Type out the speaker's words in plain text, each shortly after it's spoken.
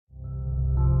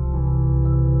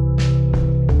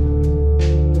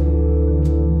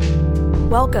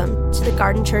Welcome to the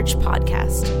Garden Church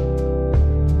podcast.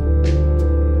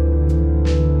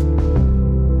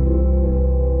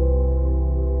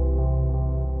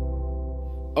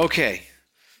 Okay,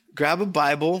 grab a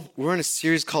Bible. We're in a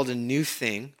series called A New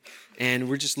Thing, and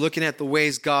we're just looking at the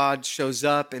ways God shows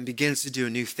up and begins to do a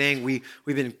new thing. We've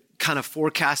been kind of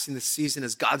forecasting this season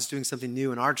as God's doing something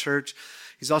new in our church.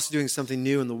 He's also doing something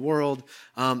new in the world,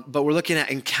 but we're looking at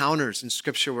encounters in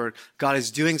Scripture where God is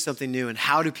doing something new, and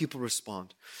how do people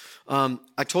respond?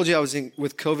 I told you I was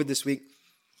with COVID this week,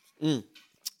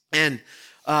 and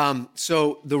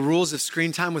so the rules of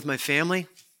screen time with my family,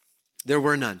 there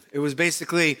were none. It was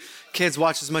basically, kids,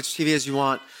 watch as much TV as you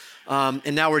want,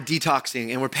 and now we're detoxing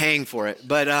and we're paying for it.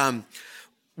 But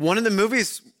one of the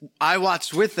movies I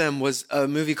watched with them was a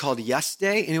movie called Yes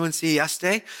Day. Anyone see Yes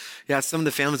Day? Yeah, some of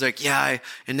the families are like, yeah,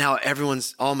 and now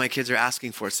all my kids are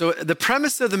asking for it. So the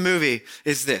premise of the movie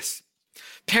is this.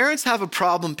 Parents have a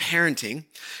problem parenting,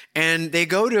 and they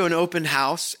go to an open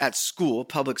house at school,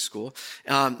 public school.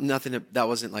 That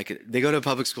wasn't like it. They go to a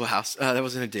public school house. That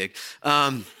wasn't a dig.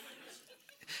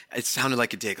 It sounded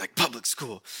like a dig, like public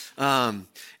school.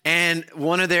 And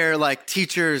one of their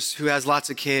teachers who has lots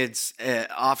of kids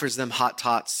offers them hot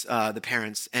tots, the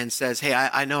parents, and says, hey,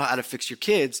 I know how to fix your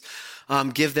kids.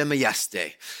 Give them a yes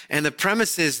day. And the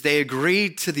premise is they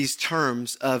agreed to these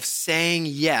terms of saying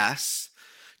yes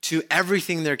to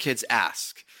everything their kids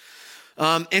ask.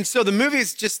 And so the movie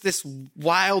is just this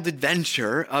wild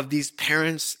adventure of these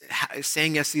parents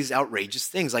saying yes to these outrageous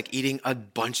things, like eating a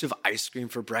bunch of ice cream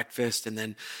for breakfast and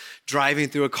then driving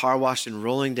through a car wash and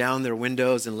rolling down their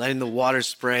windows and letting the water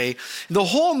spray. The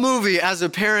whole movie, as a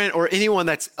parent or anyone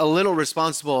that's a little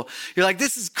responsible, you're like,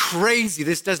 this is crazy.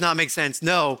 This does not make sense.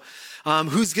 No.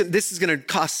 This is going to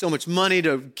cost so much money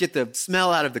to get the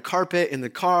smell out of the carpet in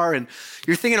the car. And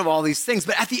you're thinking of all these things.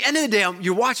 But at the end of the day,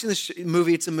 you're watching this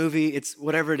movie. It's a movie. It's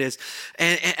whatever it is.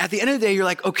 And at the end of the day, you're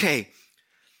like, okay,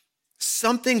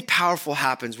 something powerful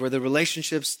happens where the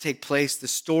relationships take place. The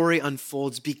story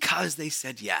unfolds because they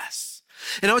said yes.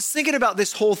 And I was thinking about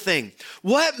this whole thing.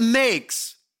 What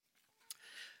makes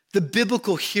the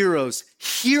biblical heroes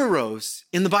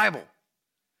in the Bible?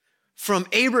 From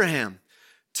Abraham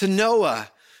to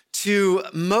Noah, to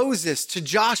Moses, to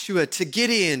Joshua, to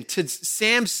Gideon, to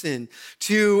Samson,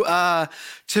 to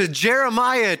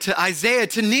Jeremiah, to Isaiah,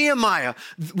 to Nehemiah.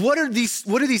 What do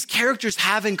these characters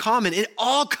have in common? It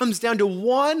all comes down to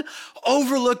one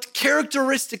overlooked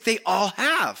characteristic they all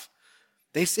have.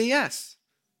 They say yes.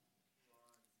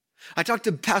 I talk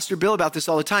to Pastor Bill about this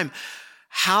all the time.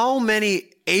 How many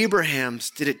Abrahams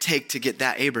did it take to get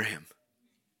that Abraham?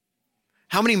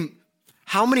 How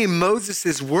many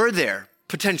Moseses were there,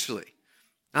 potentially?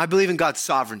 I believe in God's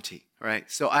sovereignty, right?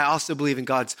 So I also believe in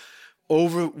God's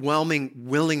overwhelming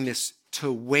willingness to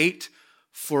wait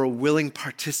for a willing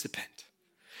participant.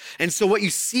 And so what you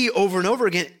see over and over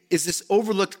again is this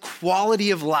overlooked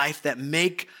quality of life that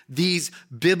make these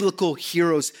biblical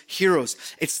heroes.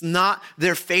 It's not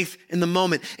their faith in the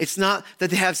moment. It's not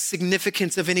that they have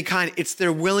significance of any kind. It's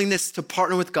their willingness to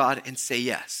partner with God and say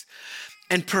yes.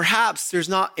 And perhaps there's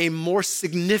not a more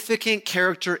significant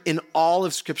character in all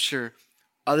of Scripture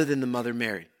other than the Mother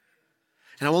Mary.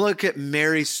 And I want to look at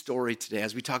Mary's story today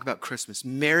as we talk about Christmas.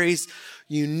 Mary's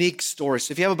unique story.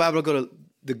 So if you have a Bible, go to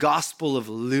the Gospel of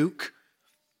Luke.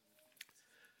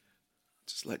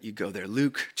 Just let you go there.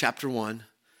 Luke chapter 1.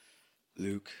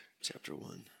 Luke chapter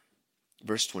 1.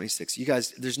 Verse 26. You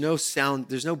guys, there's no sound,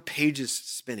 there's no pages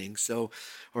spinning,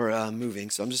 or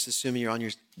moving. So I'm just assuming you're on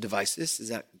your devices.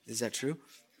 Is that true?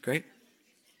 Great.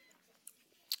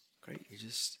 You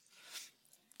just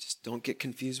don't get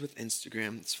confused with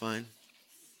Instagram. It's fine.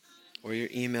 Or your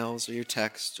emails, or your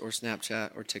text, or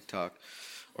Snapchat, or TikTok,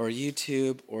 or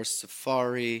YouTube, or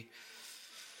Safari.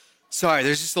 Sorry,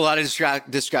 there's just a lot of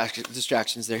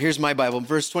distractions there. Here's my Bible.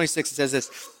 Verse 26, it says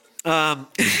this.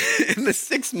 In the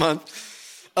 6th month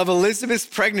of Elizabeth's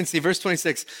pregnancy, verse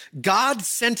 26, God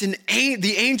sent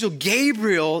the angel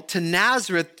Gabriel to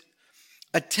Nazareth,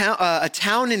 a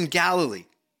town in Galilee,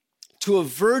 to a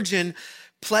virgin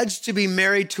pledged to be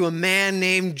married to a man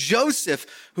named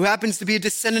Joseph, who happens to be a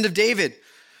descendant of David.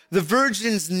 The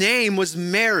virgin's name was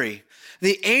Mary.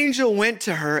 The angel went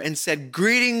to her and said,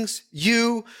 greetings,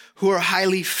 you who are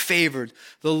highly favored.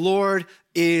 The Lord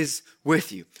is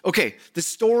with you. Okay, the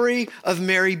story of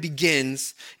Mary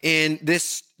begins in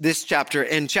this chapter,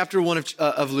 in chapter 1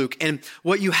 of Luke. And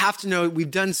what you have to know, we've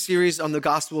done series on the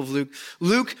Gospel of Luke.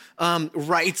 Luke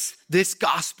writes this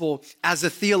gospel as a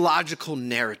theological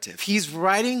narrative. He's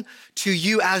writing to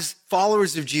you as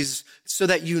followers of Jesus so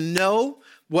that you know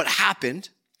what happened,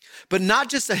 but not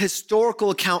just a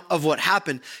historical account of what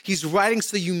happened. He's writing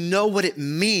so you know what it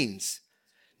means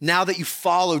now that you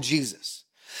follow Jesus.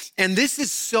 And this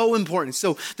is so important.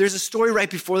 So there's a story right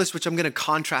before this, which I'm going to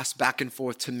contrast back and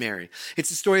forth to Mary. It's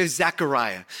the story of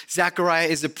Zechariah. Zechariah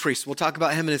is a priest. We'll talk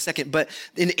about him in a second. But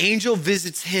an angel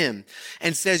visits him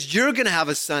and says, you're going to have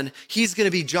a son. He's going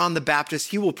to be John the Baptist.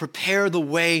 He will prepare the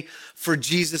way for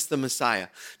Jesus the Messiah.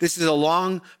 This is a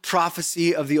long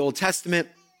prophecy of the Old Testament,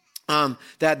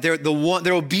 that there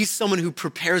will be someone who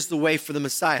prepares the way for the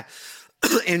Messiah.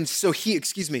 And so he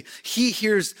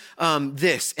hears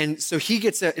this. And so he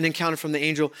gets an encounter from the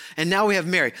angel. And now we have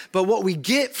Mary. But what we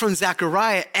get from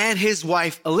Zechariah and his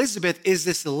wife, Elizabeth, is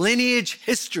this lineage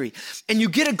history. And you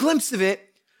get a glimpse of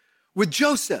it with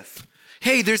Joseph.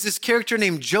 Hey, there's this character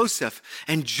named Joseph.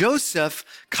 And Joseph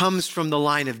comes from the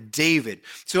line of David.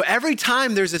 So every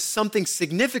time there's something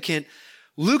significant,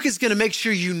 Luke is going to make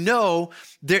sure you know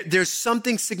there's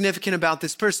something significant about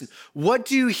this person. What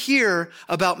do you hear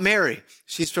about Mary?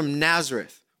 She's from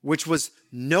Nazareth, which was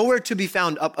nowhere to be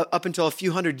found up until a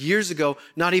few hundred years ago.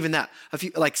 Not even that,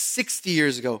 like 60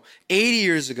 years ago, 80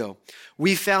 years ago.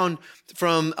 We found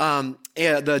from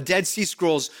the Dead Sea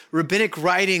Scrolls, rabbinic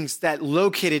writings that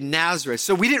located Nazareth.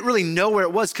 So we didn't really know where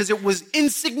it was because it was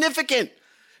insignificant.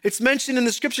 It's mentioned in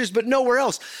the scriptures, but nowhere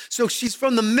else. So she's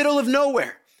from the middle of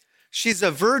nowhere. She's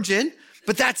a virgin,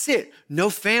 but that's it. No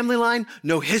family line,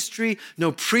 no history,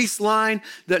 no priest line,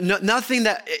 nothing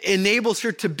that enables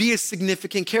her to be a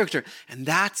significant character. And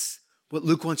that's what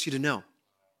Luke wants you to know.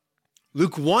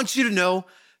 Luke wants you to know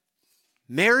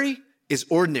Mary is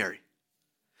ordinary.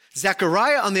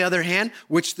 Zechariah, on the other hand,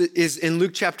 which is in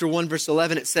Luke chapter 1, verse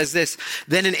 11, it says this,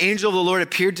 then an angel of the Lord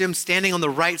appeared to him standing on the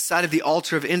right side of the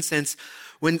altar of incense.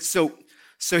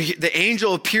 The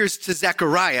angel appears to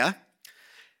Zechariah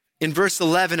in verse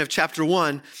 11 of chapter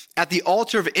 1, at the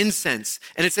altar of incense.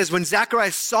 And it says, when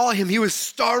Zechariah saw him, he was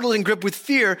startled and gripped with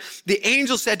fear. The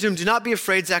angel said to him, do not be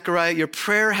afraid, Zechariah. Your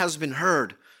prayer has been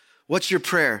heard. What's your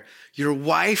prayer? Your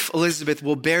wife, Elizabeth,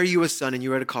 will bear you a son, and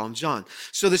you are to call him John.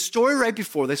 So the story right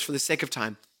before this, for the sake of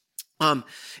time,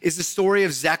 is the story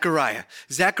of Zechariah.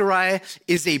 Zechariah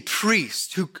is a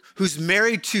priest who's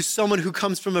married to someone who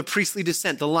comes from a priestly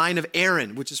descent, the line of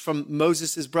Aaron, which is from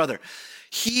Moses' brother.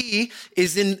 He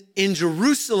is in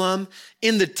Jerusalem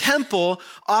in the temple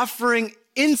offering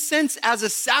incense as a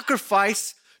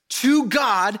sacrifice to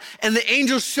God, and the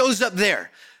angel shows up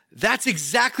there. That's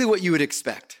exactly what you would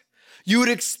expect. You would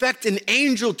expect an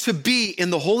angel to be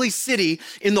in the holy city,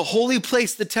 in the holy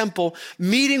place, the temple,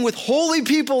 meeting with holy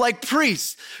people like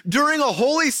priests during a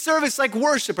holy service like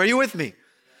worship. Are you with me?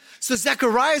 So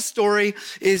Zechariah's story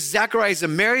is Zechariah is a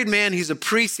married man. He's a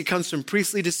priest. He comes from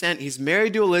priestly descent. He's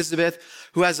married to Elizabeth,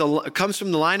 who comes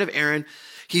from the line of Aaron.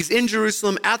 He's in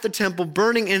Jerusalem at the temple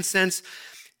burning incense,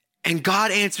 and God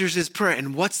answers his prayer.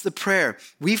 And what's the prayer?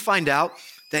 We find out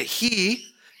that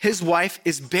his wife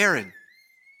is barren,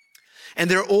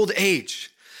 and they're old age.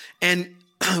 And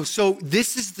so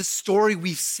this is the story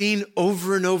we've seen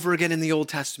over and over again in the Old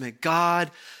Testament. God,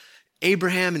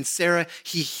 Abraham and Sarah,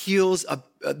 he heals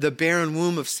the barren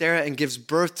womb of Sarah and gives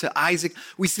birth to Isaac.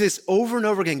 We see this over and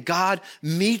over again. God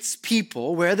meets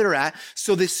people where they're at.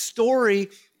 So this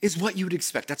story is what you would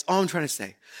expect. That's all I'm trying to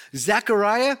say.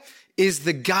 Zechariah is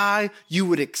the guy you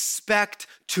would expect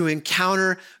to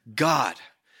encounter God.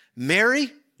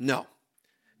 Mary, no.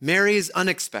 Mary is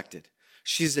unexpected.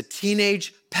 She's a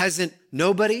teenage peasant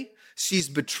nobody. She's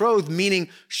betrothed, meaning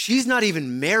she's not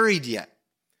even married yet.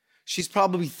 She's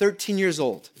probably 13 years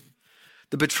old.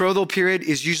 The betrothal period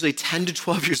is usually 10 to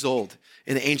 12 years old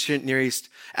in the ancient Near East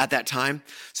at that time.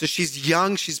 So she's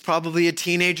young. She's probably a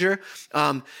teenager.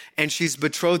 And she's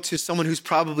betrothed to someone who's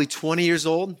probably 20 years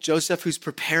old, Joseph, who's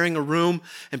preparing a room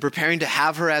and preparing to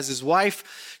have her as his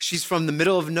wife. She's from the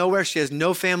middle of nowhere. She has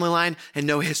no family line and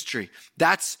no history.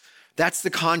 That's the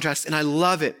contrast. And I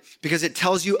love it because it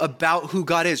tells you about who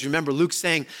God is. Remember, Luke's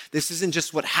saying this isn't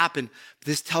just what happened, but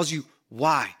this tells you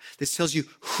why. This tells you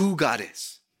who God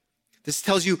is. This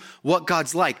tells you what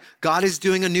God's like. God is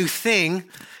doing a new thing,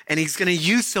 and he's going to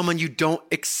use someone you don't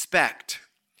expect.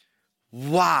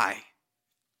 Why?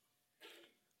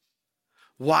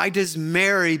 Why does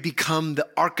Mary become the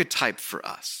archetype for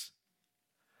us?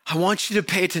 I want you to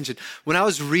pay attention. When I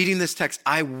was reading this text,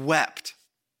 I wept.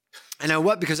 And I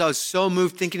wept because I was so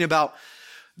moved thinking about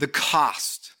the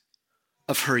cost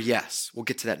of her yes. We'll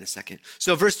get to that in a second.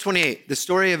 So verse 28, the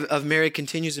story of Mary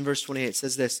continues in verse 28. It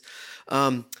says this,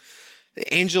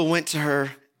 the angel went to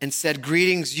her and said,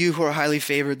 greetings, you who are highly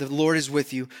favored. The Lord is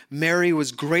with you. Mary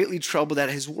was greatly troubled at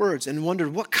his words and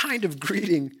wondered what kind of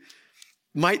greeting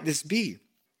might this be.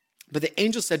 But the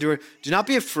angel said to her, do not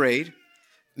be afraid,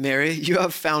 Mary, you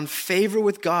have found favor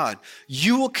with God.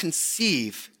 You will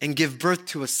conceive and give birth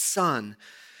to a son,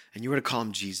 and you are to call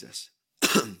him Jesus.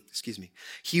 Excuse me.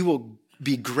 He will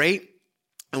be great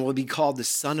and will be called the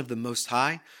Son of the Most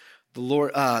High. The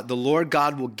Lord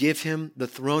God will give him the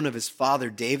throne of his father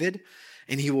David,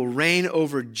 and he will reign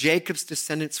over Jacob's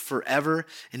descendants forever,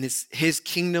 and his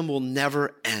kingdom will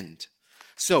never end.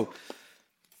 So,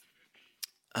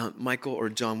 Michael or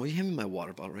John, will you hand me my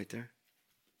water bottle right there?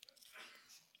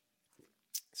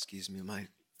 Excuse me, my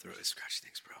throat is scratchy.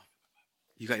 Thanks, bro.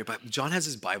 You got your Bible. John has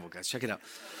his Bible, guys. Check it out.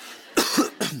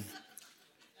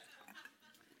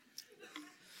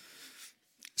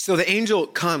 So the angel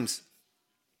comes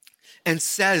and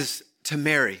says to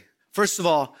Mary, first of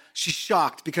all, she's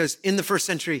shocked because in the first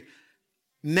century,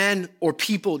 men or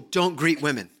people don't greet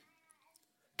women.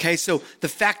 Okay, so the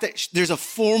fact that there's a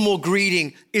formal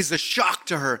greeting is a shock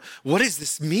to her. What does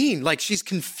this mean? Like she's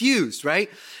confused, right?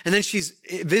 And then she's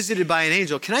visited by an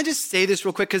angel. Can I just say this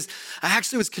real quick? Because I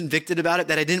actually was convicted about it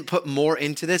that I didn't put more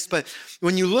into this. But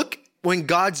when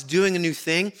God's doing a new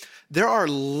thing, there are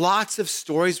lots of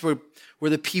stories where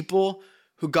the people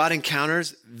who God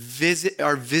encounters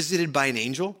are visited by an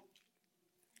angel.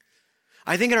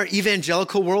 I think in our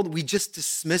evangelical world, we just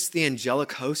dismiss the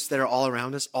angelic hosts that are all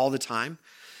around us all the time.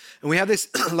 And we have this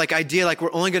idea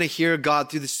we're only going to hear God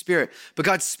through the Spirit, but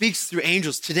God speaks through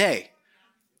angels today.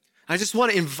 I just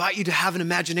want to invite you to have an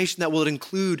imagination that will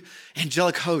include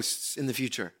angelic hosts in the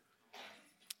future.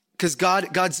 Because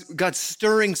God's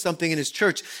stirring something in his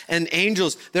church, and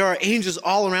angels, there are angels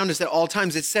all around us at all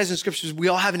times. It says in scriptures, we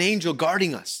all have an angel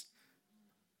guarding us.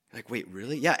 Like, wait,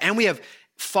 really? Yeah, and we have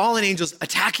fallen angels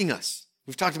attacking us.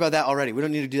 We've talked about that already. We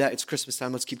don't need to do that. It's Christmas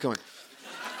time. Let's keep going.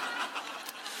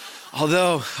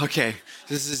 Although, okay,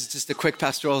 this is just a quick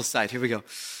pastoral aside. Here we go.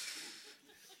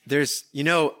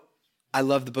 I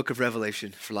love the book of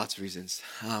Revelation for lots of reasons,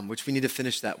 which we need to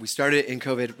finish that. We started it in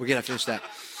COVID. We're going to finish that.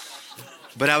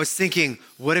 But I was thinking,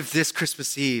 what if this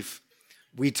Christmas Eve,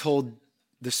 we told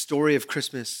the story of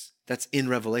Christmas that's in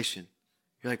Revelation?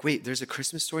 You're like, wait, there's a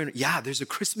Christmas story? Yeah, there's a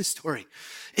Christmas story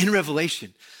in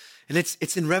Revelation. And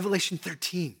it's in Revelation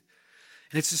 13.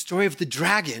 And it's the story of the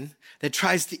dragon that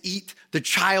tries to eat the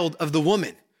child of the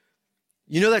woman.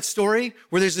 You know that story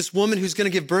where there's this woman who's going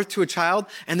to give birth to a child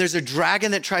and there's a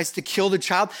dragon that tries to kill the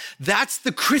child? That's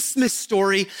the Christmas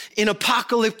story in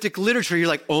apocalyptic literature. You're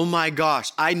like, oh my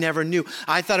gosh, I never knew.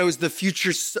 I thought it was the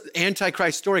future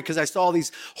Antichrist story because I saw all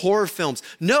these horror films.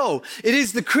 No, it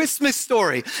is the Christmas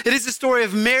story. It is the story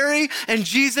of Mary and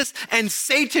Jesus and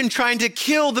Satan trying to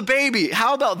kill the baby.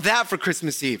 How about that for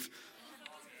Christmas Eve?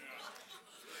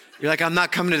 You're like, I'm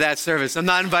not coming to that service. I'm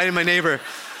not inviting my neighbor.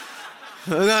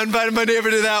 I'm not inviting my neighbor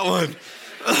to that one.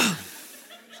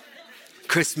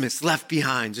 Christmas, left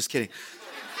behind. Just kidding.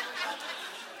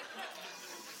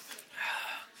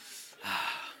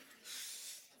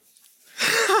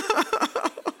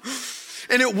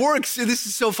 And it works. This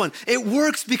is so fun. It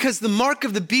works because the mark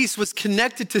of the beast was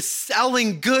connected to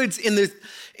selling goods in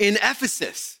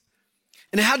Ephesus.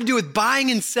 And it had to do with buying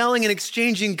and selling and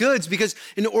exchanging goods, because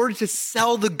in order to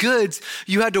sell the goods,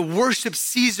 you had to worship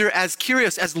Caesar as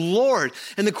Kyrios, as Lord.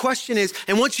 And the question is,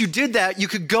 and once you did that, you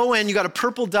could go in, you got a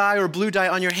purple dye or a blue dye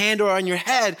on your hand or on your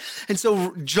head. And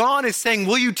so John is saying,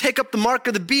 will you take up the mark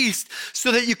of the beast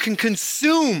so that you can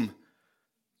consume?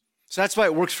 So that's why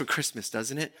it works for Christmas,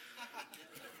 doesn't it?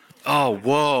 Oh,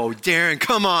 whoa, Darren,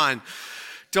 come on.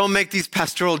 Don't make these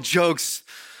pastoral jokes.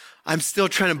 I'm still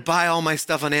trying to buy all my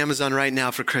stuff on Amazon right now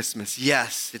for Christmas.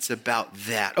 Yes, it's about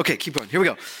that. Okay, keep going. Here we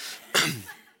go.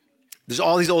 There's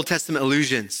all these Old Testament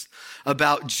allusions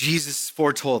about Jesus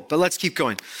foretold, but let's keep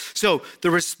going. So the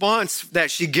response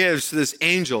that she gives to this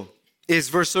angel is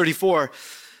verse 34.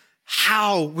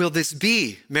 How will this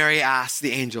be? Mary asked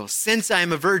the angel, since I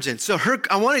am a virgin. So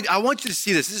I want you to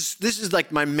see this. This is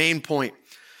like my main point.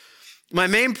 My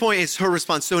main point is her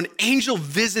response. So an angel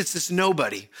visits this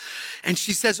nobody and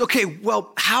she says, okay,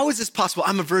 well, how is this possible?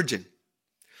 I'm a virgin.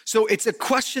 So it's a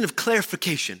question of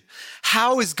clarification.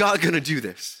 How is God going to do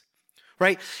this?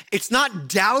 Right? It's not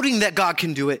doubting that God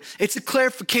can do it. It's a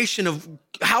clarification of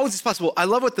how is this possible? I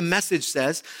love what the Message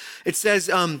says. It says,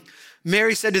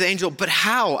 Mary said to the angel, but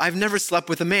how? I've never slept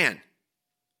with a man.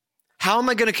 How am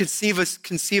I going to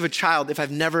conceive a child if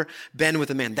I've never been with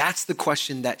a man? That's the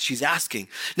question that she's asking.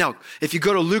 Now, if you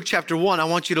go to Luke chapter 1, I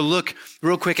want you to look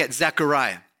real quick at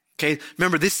Zechariah. Okay,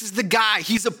 remember, this is the guy.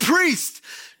 He's a priest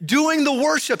doing the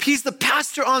worship. He's the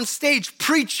pastor on stage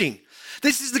preaching.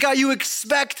 This is the guy you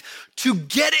expect to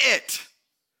get it.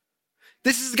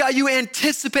 This is the guy you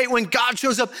anticipate when God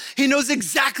shows up. He knows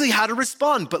exactly how to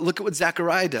respond. But look at what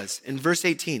Zechariah does in verse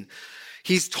 18.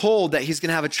 He's told that he's going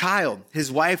to have a child.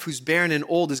 His wife, who's barren and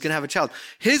old, is going to have a child.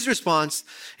 His response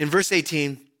in verse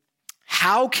 18,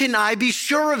 how can I be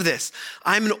sure of this?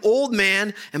 I'm an old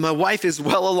man and my wife is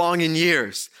well along in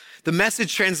years. The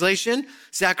Message translation,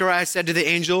 Zechariah said to the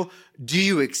angel, do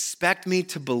you expect me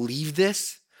to believe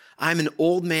this? I'm an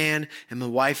old man and my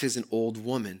wife is an old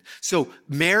woman. So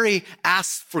Mary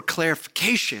asks for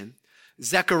clarification.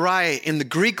 Zechariah in the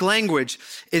Greek language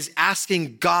is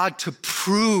asking God to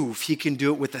prove he can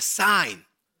do it with a sign.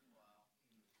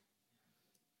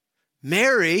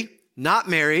 Mary, not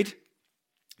married,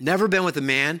 never been with a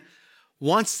man,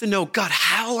 wants to know, God,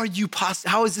 how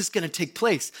is this going to take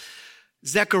place?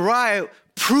 Zechariah,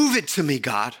 prove it to me,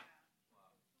 God.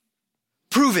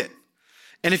 Prove it.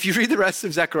 And if you read the rest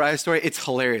of Zechariah's story, it's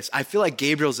hilarious. I feel like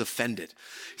Gabriel's offended.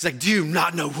 He's like, do you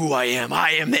not know who I am?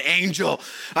 I am the angel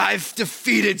I've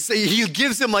defeated. So he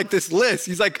gives him like this list.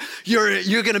 He's like, you're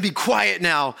going to be quiet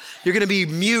now. You're going to be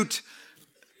mute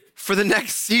for the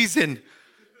next season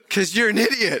because you're an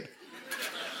idiot.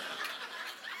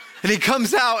 And he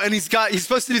comes out and he's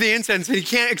supposed to do the incense and he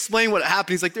can't explain what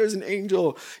happened. He's like, there's an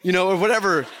angel, or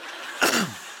whatever.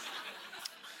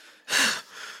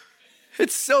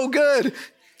 It's so good.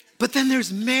 But then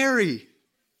there's Mary.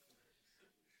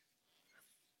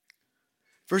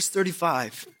 Verse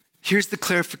 35, here's the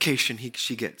clarification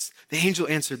she gets. The angel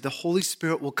answered, the Holy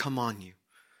Spirit will come on you,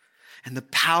 and the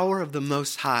power of the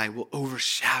Most High will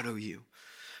overshadow you.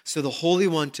 So the Holy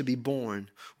One to be born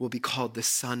will be called the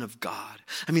Son of God.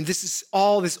 I mean, this is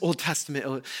all this Old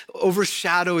Testament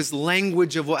overshadows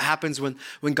language of what happens when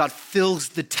God fills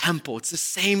the temple. It's the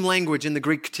same language in the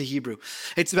Greek to Hebrew.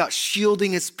 It's about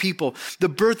shielding his people. The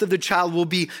birth of the child will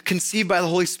be conceived by the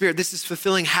Holy Spirit. This is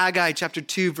fulfilling Haggai chapter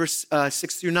 2, verse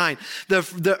 6 through 9.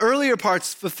 The earlier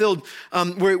parts fulfilled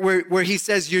where he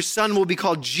says, your son will be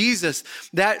called Jesus.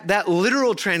 That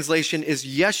literal translation is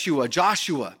Yeshua,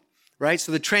 Joshua. Right?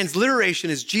 So the transliteration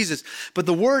is Jesus, but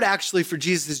the word actually for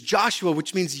Jesus is Joshua,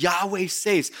 which means Yahweh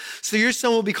saves. So your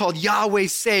son will be called Yahweh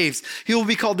saves. He will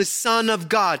be called the Son of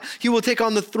God. He will take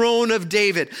on the throne of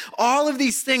David. All of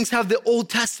these things have the Old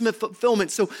Testament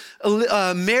fulfillment. So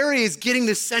Mary is getting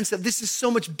this sense that this is so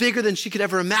much bigger than she could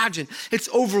ever imagine. It's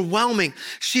overwhelming.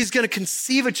 She's going to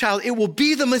conceive a child. It will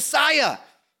be the Messiah.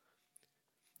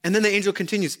 And then the angel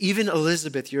continues, even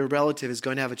Elizabeth, your relative, is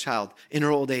going to have a child in her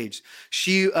old age.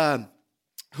 She,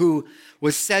 who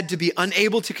was said to be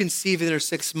unable to conceive in her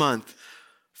 6th month,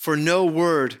 for no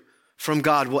word from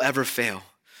God will ever fail.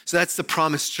 So that's the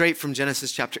promise straight from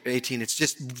Genesis chapter 18. It's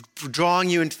just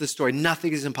drawing you into the story.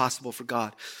 Nothing is impossible for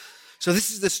God. So this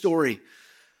is the story.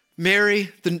 Mary,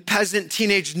 the peasant,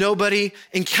 teenage nobody,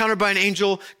 encountered by an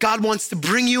angel. God wants to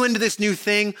bring you into this new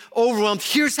thing, overwhelmed.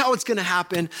 Here's how it's going to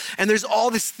happen. And there's all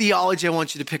this theology I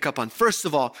want you to pick up on. First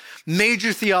of all,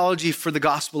 major theology for the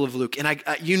Gospel of Luke. And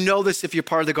you know this if you're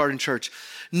part of the Garden Church.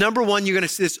 Number one, you're going to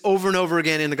see this over and over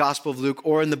again in the Gospel of Luke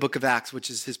or in the book of Acts,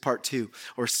 which is his part 2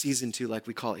 or season 2, like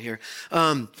we call it here,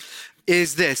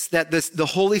 is this, that the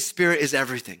Holy Spirit is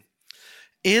everything.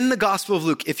 In the Gospel of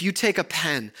Luke, if you take a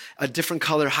pen, a different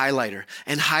color highlighter,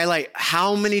 and highlight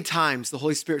how many times the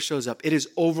Holy Spirit shows up, it is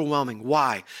overwhelming.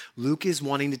 Why? Luke is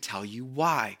wanting to tell you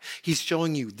why. He's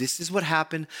showing you this is what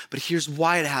happened, but here's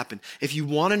why it happened. If you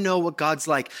want to know what God's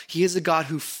like, he is a God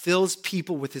who fills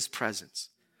people with his presence.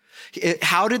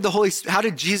 How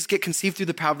did Jesus get conceived through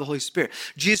the power of the Holy Spirit?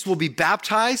 Jesus will be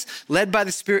baptized, led by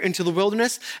the Spirit into the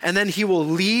wilderness, and then he will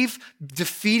leave,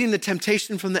 defeating the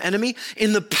temptation from the enemy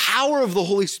in the power of the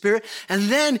Holy Spirit, and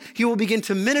then he will begin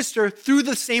to minister through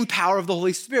the same power of the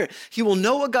Holy Spirit. He will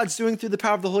know what God's doing through the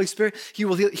power of the Holy Spirit. He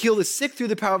will heal the sick through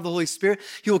the power of the Holy Spirit.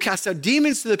 He will cast out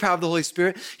demons through the power of the Holy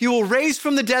Spirit. He will raise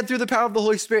from the dead through the power of the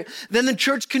Holy Spirit. Then the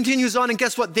church continues on, and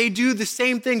guess what? They do the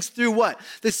same things through what?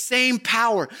 The same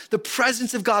power, the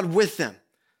presence of God with them.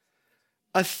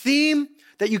 A theme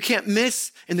that you can't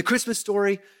miss in the Christmas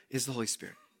story is the Holy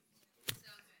Spirit.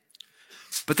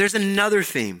 But there's another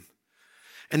theme.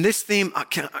 And this theme, I'm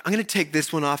going to take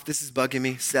this one off. This is bugging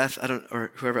me. Seth,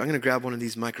 or whoever. I'm going to grab one of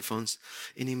these microphones.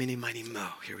 Eeny, meeny, miny, mo.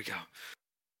 Here we go.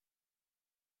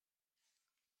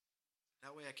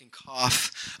 That way I can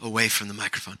cough away from the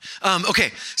microphone.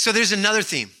 Okay, so there's another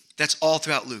theme that's all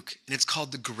throughout Luke, and it's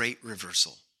called the Great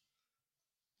Reversal.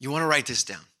 You want to write this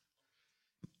down.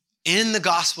 In the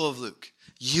Gospel of Luke,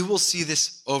 you will see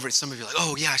this over. Some of you are like,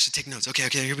 oh yeah, I should take notes. Okay,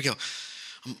 here we go.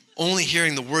 I'm only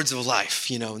hearing the words of life,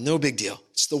 no big deal.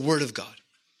 It's the word of God.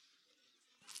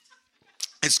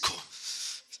 It's cool.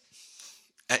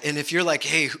 And if you're like,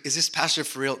 hey, is this pastor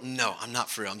for real? No, I'm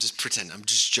not for real. I'm just pretending. I'm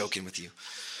just joking with you.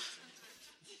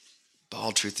 But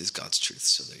all truth is God's truth,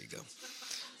 so there you go.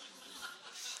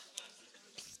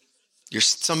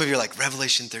 Some of you are like,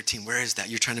 Revelation 13, where is that?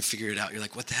 You're trying to figure it out. You're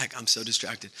like, what the heck? I'm so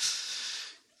distracted.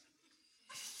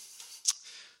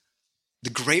 The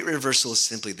great reversal is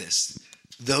simply this.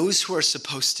 Those who are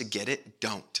supposed to get it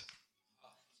don't.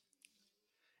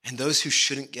 And those who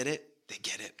shouldn't get it, they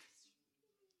get it.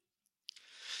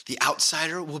 The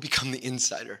outsider will become the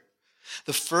insider.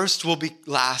 The first will be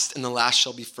last, and the last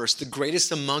shall be first. The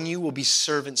greatest among you will be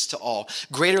servants to all.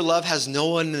 Greater love has no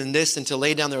one than this, than to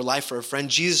lay down their life for a friend.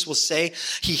 Jesus will say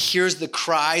he hears the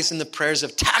cries and the prayers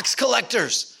of tax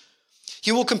collectors.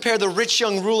 He will compare the rich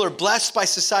young ruler, blessed by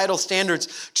societal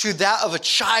standards, to that of a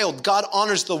child. God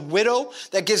honors the widow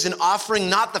that gives an offering,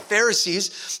 not the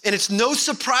Pharisees. And it's no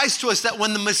surprise to us that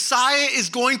when the Messiah is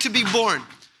going to be born,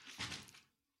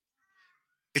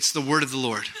 it's the word of the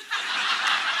Lord.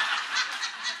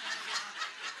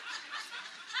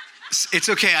 It's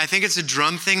okay. I think it's a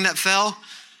drum thing that fell.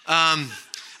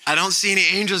 I don't see any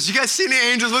angels. You guys see any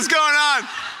angels? What's going on?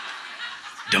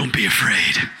 Don't be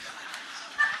afraid. I'm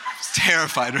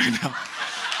terrified right now.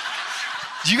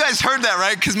 You guys heard that,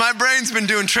 right? Because my brain's been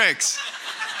doing tricks.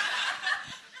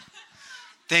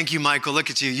 Thank you, Michael. Look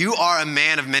at you. You are a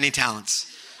man of many talents.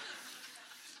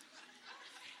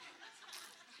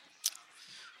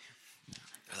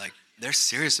 They're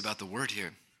serious about the word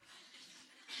here.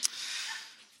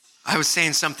 I was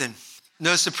saying something.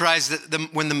 No surprise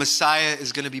that when the Messiah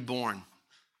is going to be born,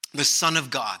 the Son of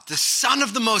God, the Son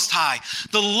of the Most High,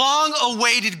 the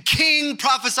long-awaited King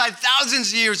prophesied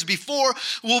thousands of years before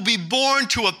will be born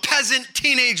to a peasant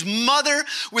teenage mother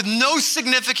with no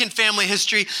significant family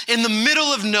history in the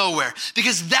middle of nowhere,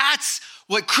 because that's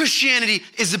what Christianity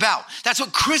is about. That's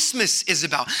what Christmas is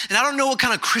about. And I don't know what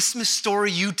kind of Christmas story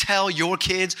you tell your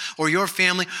kids or your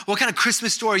family, what kind of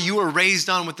Christmas story you were raised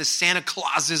on with the Santa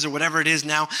Clauses or whatever it is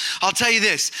now. I'll tell you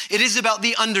this, it is about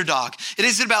the underdog. It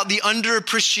is about the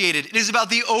underappreciated. It is about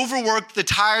the overworked, the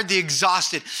tired, the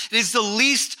exhausted. It is the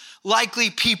least likely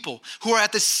people who are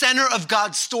at the center of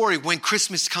God's story when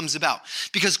Christmas comes about.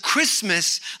 Because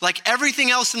Christmas, like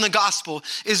everything else in the gospel,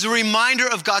 is a reminder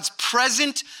of God's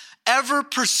present ever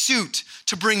pursuit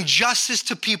to bring justice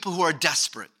to people who are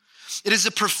desperate. It is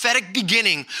a prophetic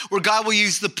beginning where God will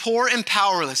use the poor and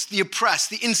powerless, the oppressed,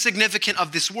 the insignificant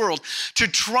of this world to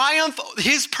triumph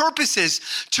his purposes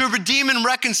to redeem and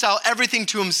reconcile everything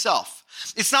to himself.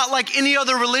 It's not like any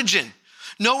other religion.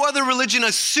 No other religion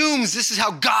assumes this is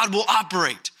how God will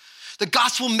operate. The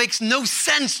gospel makes no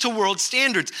sense to world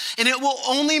standards, and it will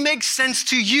only make sense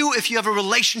to you if you have a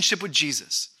relationship with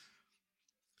Jesus.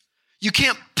 You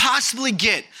can't possibly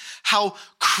get how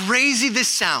crazy this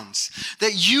sounds,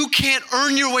 that you can't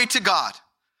earn your way to God,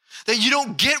 that you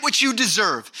don't get what you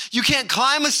deserve. You can't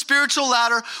climb a spiritual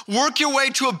ladder, work your way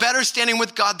to a better standing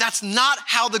with God. That's not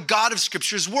how the God of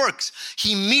Scriptures works.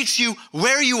 He meets you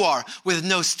where you are, with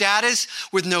no status,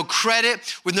 with no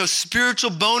credit, with no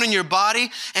spiritual bone in your body,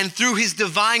 and through his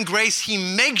divine grace,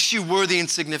 he makes you worthy and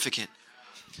significant.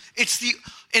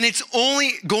 And it's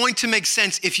only going to make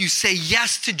sense if you say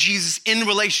yes to Jesus in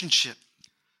relationship.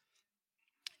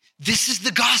 This is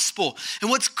the gospel. And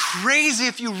what's crazy,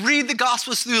 if you read the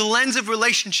gospels through the lens of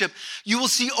relationship, you will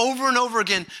see over and over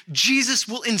again, Jesus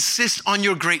will insist on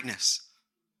your greatness.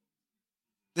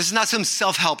 This is not some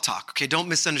self-help talk, okay? Don't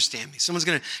misunderstand me. Someone's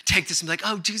gonna take this and be like,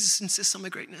 oh, Jesus insists on my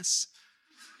greatness.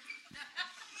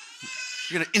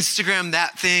 You're gonna Instagram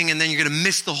that thing and then you're gonna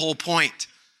miss the whole point.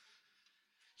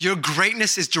 Your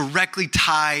greatness is directly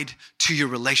tied to your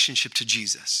relationship to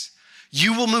Jesus.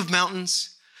 You will move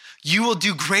mountains. You will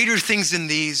do greater things than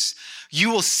these.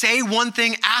 You will say one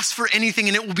thing, ask for anything,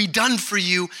 and it will be done for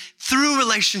you through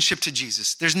relationship to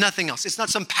Jesus. There's nothing else. It's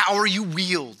not some power you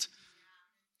wield.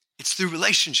 It's through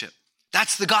relationship.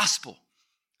 That's the gospel.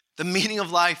 The meaning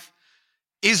of life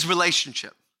is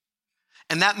relationship.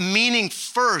 And that meaning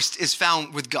first is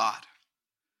found with God,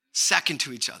 second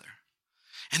to each other.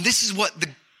 And this is what the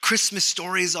Christmas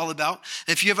story is all about.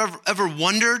 And if you've ever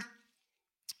wondered,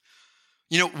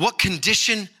 what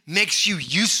condition makes you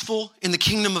useful in the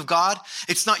kingdom of God?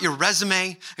 It's not your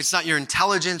resume. It's not your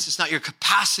intelligence. It's not your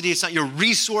capacity. It's not your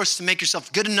resource to make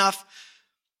yourself good enough.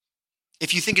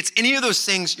 If you think it's any of those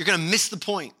things, you're going to miss the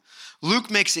point.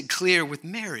 Luke makes it clear with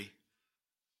Mary.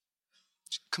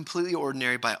 She's completely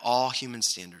ordinary by all human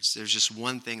standards. There's just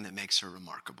one thing that makes her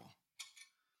remarkable.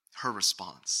 Her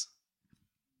response.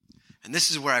 And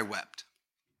this is where I wept.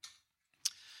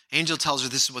 Angel tells her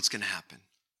this is what's going to happen.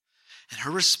 And her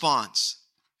response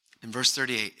in verse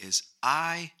 38 is,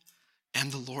 I am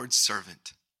the Lord's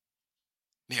servant.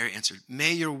 Mary answered,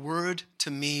 may your word to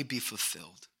me be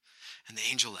fulfilled. And the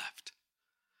angel left.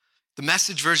 The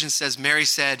Message version says, Mary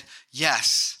said,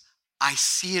 yes, I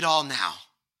see it all now.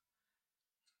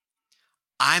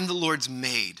 I'm the Lord's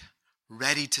maid,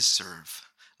 ready to serve.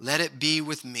 Let it be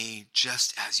with me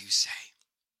just as you say.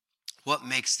 What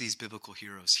makes these biblical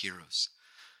heroes heroes?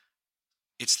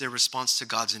 It's their response to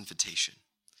God's invitation.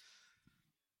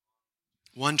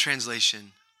 One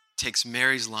translation takes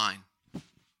Mary's line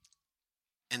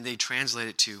and they translate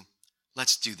it to,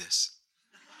 let's do this.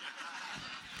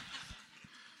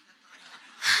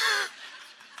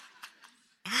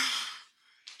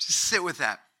 Just sit with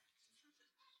that.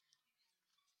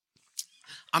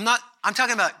 I'm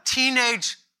talking about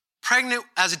pregnant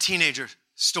as a teenager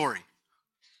story.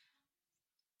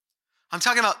 I'm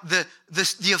talking about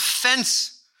the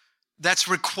offense that's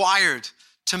required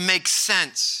to make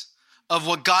sense of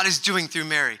what God is doing through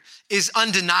Mary is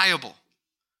undeniable.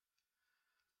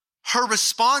 Her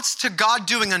response to God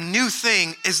doing a new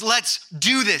thing is, let's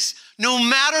do this. No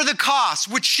matter the cost,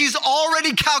 which she's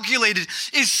already calculated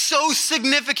is so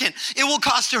significant. It will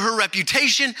cost her her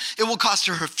reputation. It will cost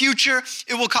her her future.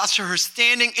 It will cost her her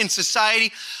standing in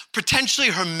society, potentially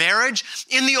her marriage.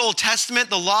 In the Old Testament,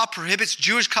 the law prohibits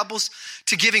Jewish couples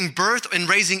to giving birth and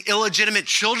raising illegitimate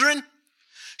children.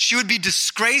 She would be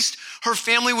disgraced. Her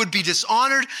family would be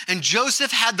dishonored. And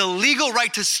Joseph had the legal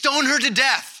right to stone her to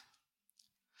death.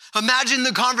 Imagine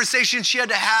the conversation she had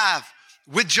to have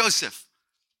with Joseph,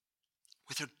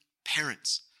 with her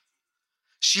parents.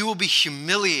 She will be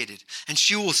humiliated and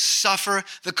she will suffer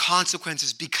the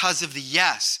consequences because of the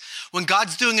yes. When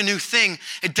God's doing a new thing,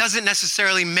 it doesn't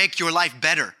necessarily make your life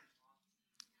better.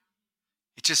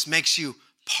 It just makes you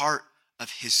part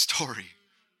of his story.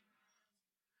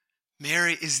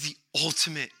 Mary is the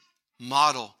ultimate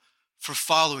model for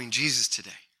following Jesus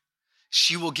today.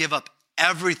 She will give up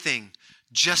everything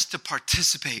just to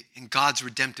participate in God's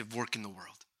redemptive work in the world.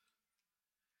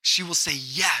 She will say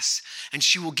yes, and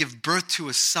she will give birth to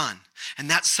a son, and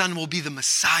that son will be the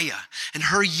Messiah, and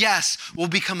her yes will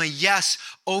become a yes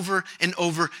over and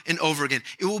over and over again.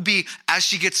 It will be as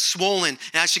she gets swollen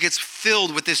and as she gets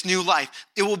filled with this new life.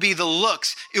 It will be the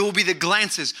looks. It will be the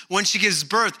glances. When she gives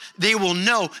birth, they will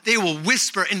know, they will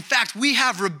whisper. In fact, we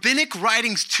have rabbinic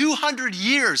writings 200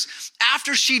 years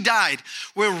after she died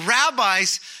where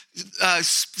rabbis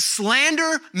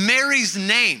slander Mary's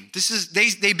name.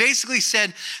 They basically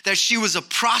said that she was a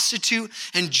prostitute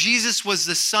and Jesus was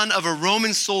the son of a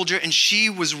Roman soldier and she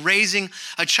was raising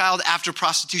a child after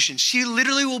prostitution. She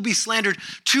literally will be slandered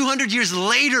 200 years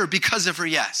later because of her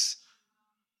yes.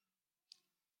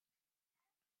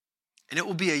 And it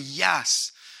will be a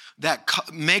yes that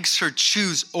makes her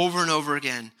choose over and over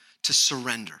again to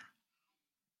surrender.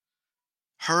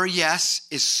 Her yes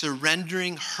is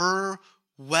surrendering her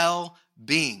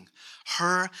well-being,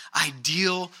 her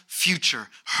ideal future,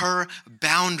 her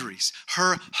boundaries,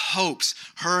 her hopes,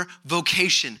 her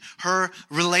vocation, her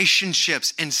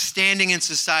relationships, and standing in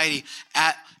society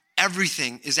at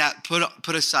everything is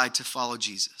put aside to follow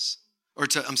Jesus,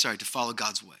 to follow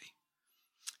God's way.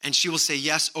 And she will say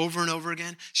yes over and over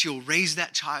again. She will raise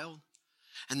that child,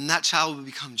 and that child will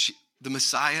become the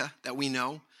Messiah that we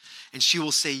know. And she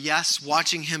will say yes,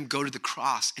 watching him go to the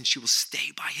cross, and she will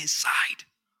stay by his side.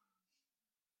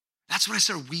 That's when I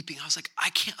started weeping. I was like, I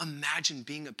can't imagine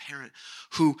being a parent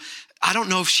who, I don't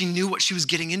know if she knew what she was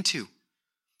getting into.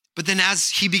 But then as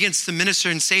he begins to minister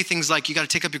and say things like, you got to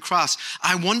take up your cross,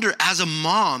 I wonder as a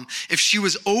mom if she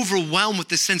was overwhelmed with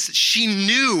the sense that she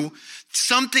knew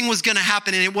something was going to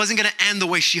happen and it wasn't going to end the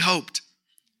way she hoped.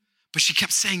 But she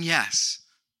kept saying yes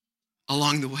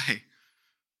along the way.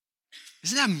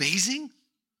 Isn't that amazing?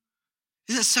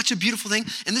 Isn't that such a beautiful thing?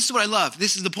 And this is what I love.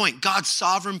 This is the point. God's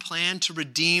sovereign plan to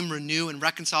redeem, renew, and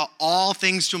reconcile all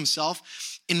things to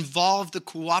himself involved the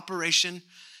cooperation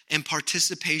and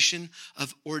participation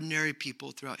of ordinary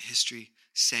people throughout history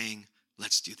saying,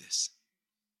 let's do this.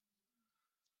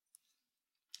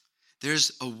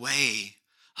 There's a way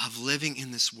of living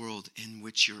in this world in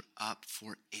which you're up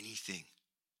for anything.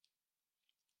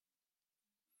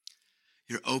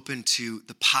 You're open to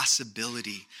the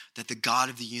possibility that the God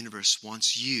of the universe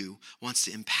wants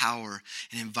to empower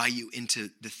and invite you into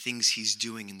the things he's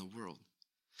doing in the world.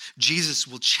 Jesus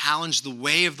will challenge the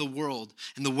way of the world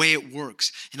and the way it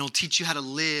works, and he'll teach you how to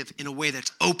live in a way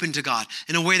that's open to God,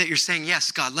 in a way that you're saying, yes,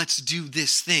 God, let's do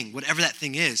this thing, whatever that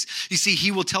thing is. You see,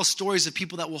 he will tell stories of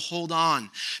people that will hold on,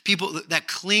 people that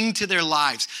cling to their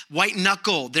lives, white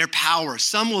knuckle their power.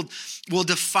 Some will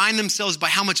define themselves by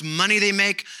how much money they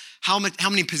make, how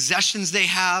many possessions they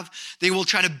have. They will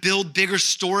try to build bigger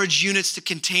storage units to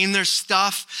contain their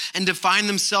stuff and define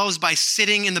themselves by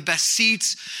sitting in the best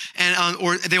seats,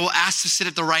 or they will ask to sit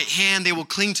at the right hand. They will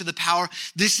cling to the power.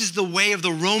 This is the way of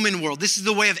the Roman world. This is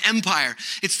the way of empire.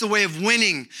 It's the way of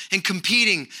winning and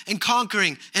competing and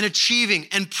conquering and achieving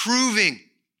and proving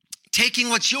taking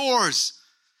what's yours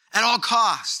at all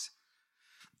cost.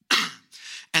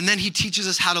 And then he teaches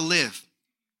us how to live.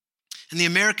 In the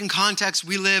American context,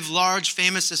 we live large,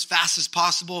 famous, as fast as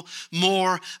possible.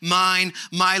 More, mine,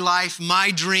 my life,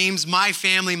 my dreams, my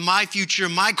family, my future,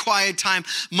 my quiet time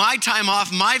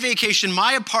off, my vacation,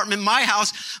 my apartment, my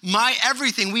house, my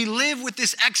everything. We live with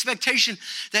this expectation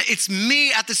that it's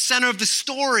me at the center of the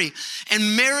story.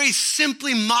 And Mary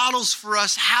simply models for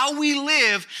us how we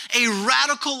live a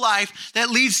radical life that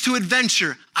leads to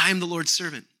adventure. I am the Lord's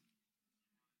servant.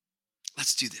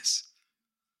 Let's do this.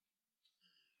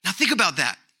 Now think about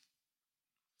that.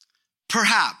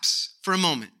 Perhaps, for a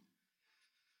moment,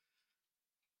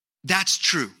 that's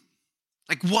true.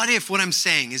 Like, what if what I'm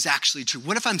saying is actually true?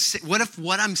 What if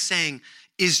what I'm saying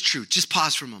is true? Just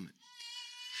pause for a moment.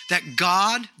 That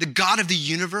God, the God of the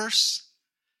universe,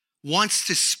 wants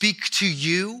to speak to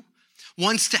you,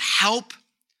 wants to help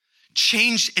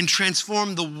change and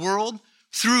transform the world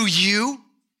through you,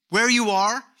 where you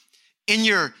are, in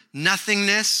your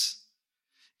nothingness,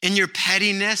 in your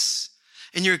pettiness,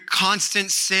 in your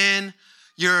constant sin,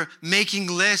 your making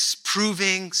lists,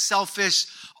 proving, selfish,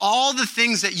 all the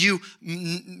things that you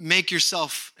make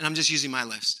yourself, and I'm just using my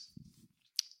list.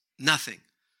 Nothing.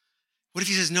 What if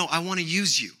he says, no, I want to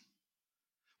use you?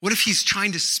 What if he's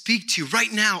trying to speak to you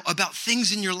right now about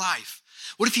things in your life?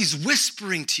 What if he's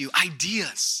whispering to you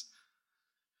ideas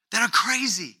that are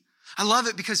crazy? I love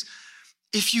it because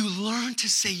if you learn to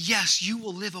say yes, you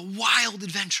will live a wild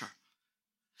adventure.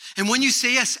 And when you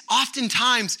say yes,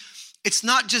 oftentimes it's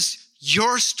not just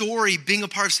your story being a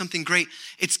part of something great.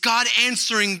 It's God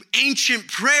answering ancient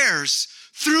prayers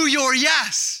through your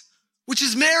yes, which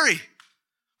is Mary,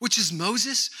 which is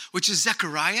Moses, which is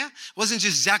Zechariah. It wasn't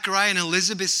just Zechariah and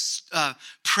Elizabeth's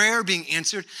prayer being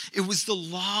answered. It was the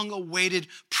long-awaited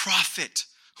prophet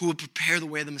who would prepare the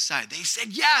way of the Messiah. They said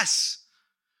yes.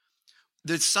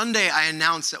 The Sunday I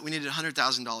announced that we needed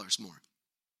 $100,000 more.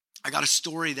 I got a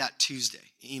story that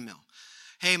Tuesday, email.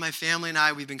 Hey, my family and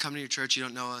I, we've been coming to your church. You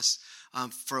don't know us.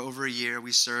 For over a year,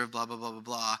 we serve, blah, blah, blah, blah,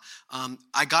 blah.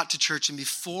 I got to church, and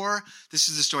before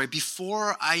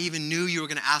I even knew you were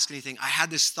going to ask anything, I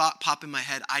had this thought pop in my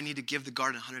head. I need to give the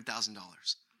garden $100,000.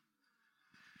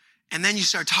 And then you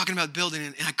start talking about building,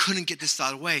 and I couldn't get this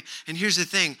thought away. And here's the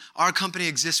thing. Our company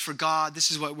exists for God.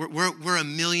 This is what we're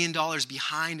 $1 million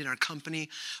behind in our company.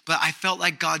 But I felt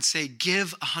like God say,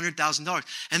 give $100,000.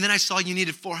 And then I saw you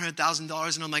needed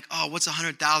 $400,000. And I'm like, oh, what's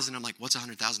 100,000? I'm like, what's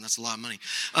 100,000? That's a lot of money.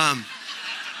 And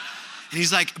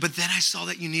he's like, but then I saw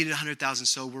that you needed 100,000.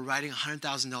 So we're writing a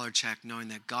 $100,000 check knowing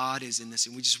that God is in this.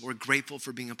 And we're grateful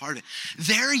for being a part of it.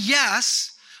 Their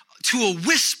yes to a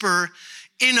whisper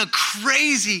in a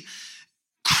crazy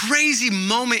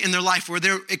moment in their life where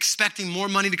they're expecting more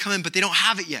money to come in, but they don't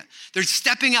have it yet. They're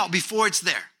stepping out before it's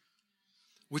there,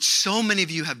 which so many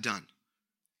of you have done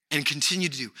and continue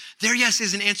to do. Their yes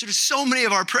is an answer to so many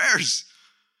of our prayers.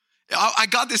 I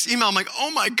got this email. I'm like, oh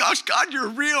my gosh, God, you're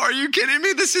real. Are you kidding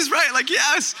me? This is right. Like,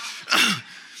 yes.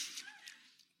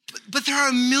 But there are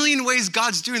a million ways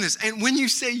God's doing this. And when you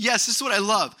say yes, this is what I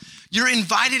love. You're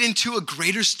invited into a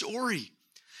greater story.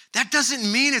 That doesn't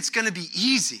mean it's going to be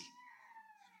easy,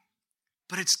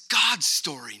 but it's God's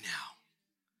story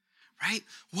now, right?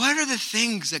 What are the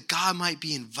things that God might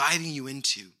be inviting you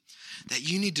into that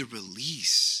you need to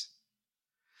release?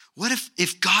 What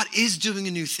if God is doing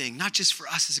a new thing, not just for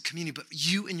us as a community, but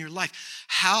you in your life?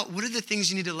 What are the things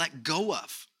you need to let go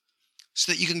of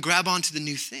so that you can grab onto the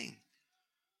new thing?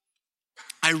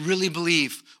 I really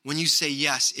believe when you say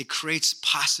yes, it creates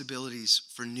possibilities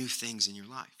for new things in your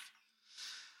life.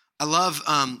 I love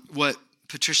what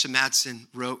Patricia Madsen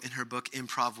wrote in her book,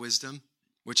 Improv Wisdom,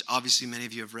 which obviously many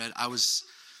of you have read.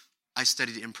 I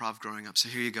studied improv growing up, so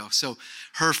here you go. So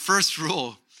her first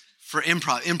rule for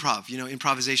improv, you know,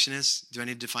 improvisation is, do I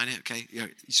need to define it? Okay,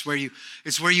 it's where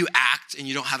you act and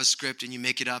you don't have a script and you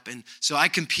make it up. And so I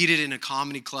competed in a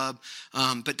comedy club,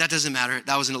 but that doesn't matter.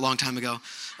 That wasn't a long time ago.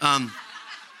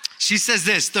 She says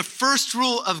this, the first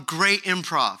rule of great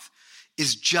improv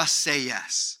is just say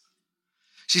yes.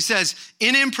 She says,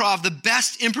 in improv, the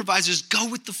best improvisers go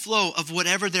with the flow of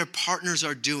whatever their partners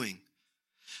are doing.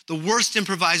 The worst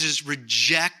improvisers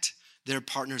reject their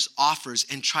partner's offers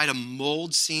and try to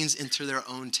mold scenes into their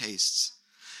own tastes.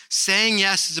 Saying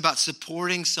yes is about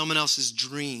supporting someone else's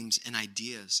dreams and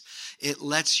ideas. It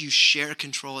lets you share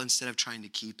control instead of trying to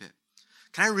keep it.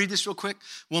 Can I read this real quick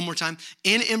one more time?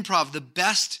 In improv, the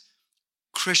best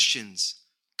Christians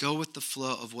go with the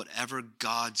flow of whatever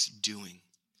God's doing.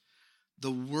 The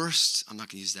worst, I'm not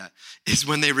going to use that, is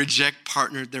when they reject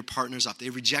their partners off. They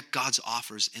reject God's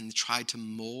offers and try to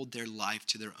mold their life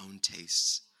to their own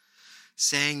tastes.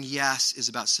 Saying yes is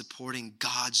about supporting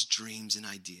God's dreams and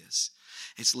ideas.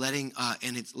 It's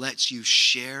and it lets you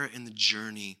share in the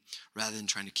journey rather than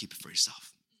trying to keep it for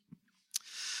yourself.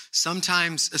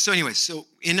 So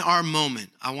in our moment,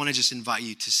 I want to just invite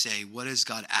you to say, what is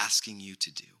God asking you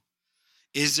to do?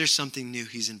 Is there something new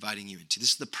he's inviting you into?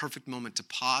 This is the perfect moment to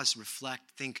pause,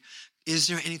 reflect, think, is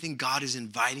there anything God is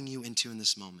inviting you into in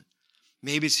this moment?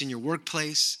 Maybe it's in your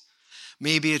workplace.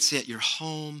 Maybe it's at your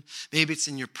home. Maybe it's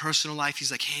in your personal life.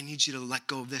 He's like, hey, I need you to let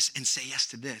go of this and say yes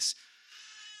to this.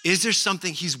 Is there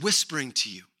something he's whispering to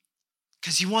you?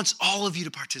 Because he wants all of you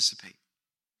to participate.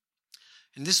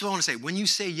 And this is what I want to say. When you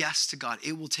say yes to God,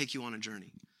 it will take you on a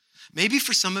journey. Maybe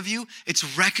for some of you,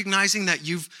 it's recognizing that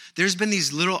there's been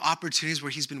these little opportunities where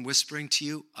he's been whispering to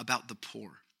you about the poor.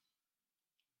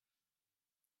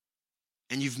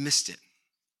 And you've missed it,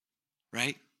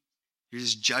 right? You're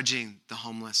just judging the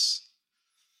homeless.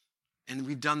 And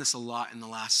we've done this a lot in the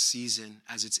last season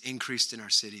as it's increased in our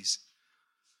cities.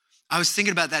 I was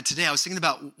thinking about that today. I was thinking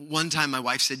about one time my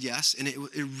wife said yes, and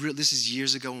this is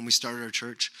years ago when we started our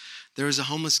church. There was a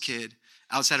homeless kid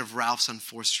outside of Ralph's on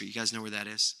 4th Street. You guys know where that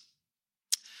is?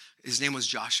 His name was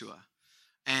Joshua,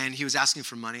 and he was asking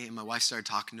for money, and my wife started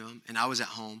talking to him, and I was at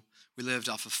home. We lived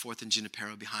off of 4th and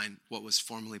Junipero behind what was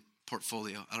formerly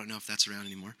Portfolio. I don't know if that's around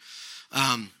anymore.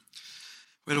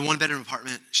 We had a 1-bedroom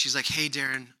apartment. She's like, hey,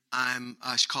 Darren,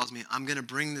 she calls me, I'm going to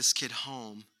bring this kid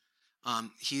home.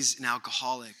 He's an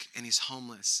alcoholic and he's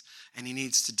homeless and he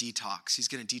needs to detox. He's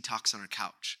going to detox on our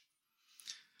couch.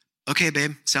 Okay,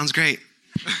 babe, sounds great.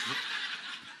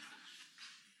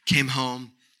 Came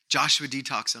home. Joshua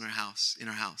detoxed in our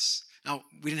house. Now,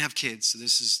 we didn't have kids, so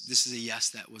this is a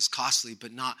yes that was costly,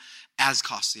 but not as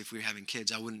costly if we were having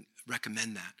kids. I wouldn't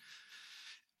recommend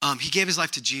that. He gave his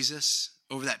life to Jesus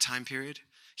over that time period.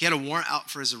 He had a warrant out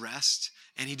for his arrest,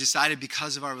 and he decided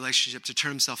because of our relationship to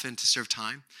turn himself in to serve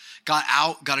time. Got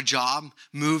out, got a job,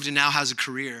 moved, and now has a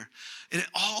career. And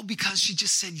all because she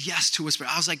just said yes to a whisper.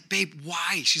 I was like, babe,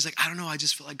 why? She's like, I don't know. I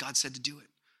just feel like God said to do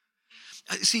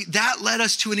it. See, that led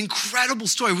us to an incredible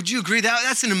story. Would you agree?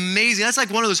 That's that's like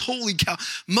one of those holy cow.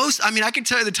 I can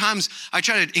tell you the times I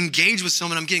try to engage with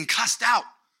someone, I'm getting cussed out.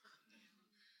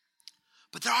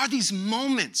 But there are these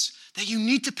moments that you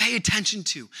need to pay attention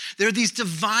to. There are these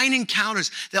divine encounters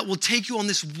that will take you on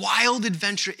this wild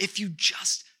adventure if you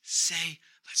just say,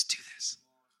 let's do this.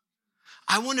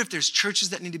 I wonder if there's churches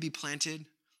that need to be planted,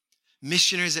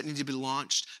 missionaries that need to be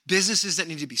launched, businesses that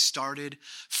need to be started,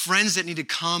 friends that need to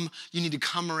come, you need to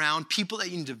come around, people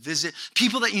that you need to visit,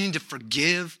 people that you need to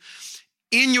forgive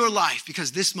in your life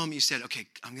because this moment you said, okay,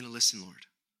 I'm going to listen, Lord.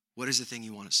 What is the thing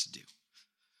you want us to do?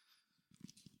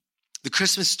 The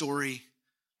Christmas story,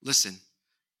 listen,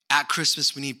 at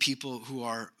Christmas, we need people who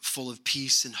are full of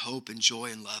peace and hope and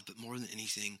joy and love, but more than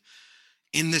anything,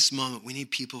 in this moment, we need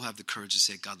people who have the courage to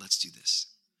say, God, let's do this.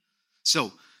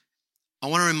 So I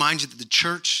want to remind you that the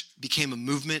church became a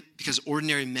movement because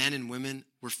ordinary men and women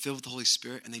were filled with the Holy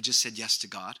Spirit and they just said yes to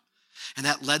God. And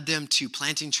that led them to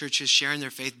planting churches, sharing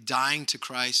their faith, dying to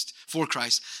Christ, for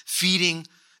Christ, feeding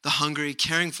the hungry,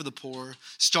 caring for the poor,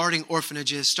 starting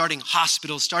orphanages, starting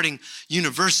hospitals, starting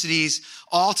universities,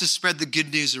 all to spread the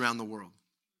good news around the world.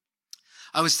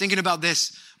 I was thinking about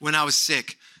this when I was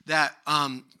sick, that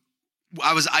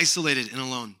I was isolated and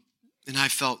alone, and I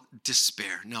felt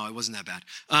despair. No, it wasn't that bad.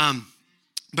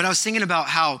 But I was thinking about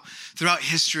how throughout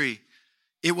history,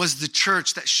 it was the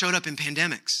church that showed up in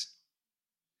pandemics,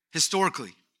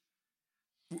 historically.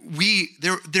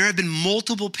 There have been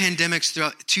multiple pandemics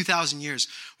throughout 2,000 years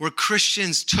where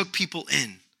Christians took people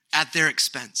in at their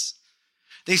expense.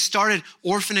 They started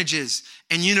orphanages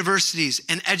and universities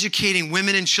and educating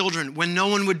women and children when no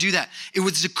one would do that. It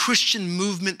was the Christian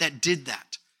movement that did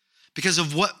that because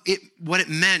of what it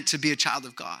meant to be a child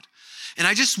of God. And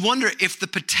I just wonder if the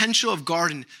potential of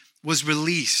Garden was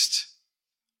released,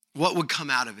 what would come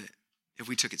out of it if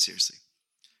we took it seriously?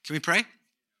 Can we pray?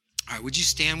 All right, would you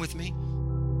stand with me?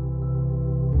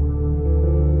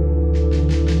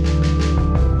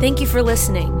 Thank you for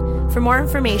listening. For more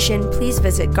information, please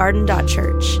visit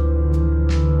garden.church.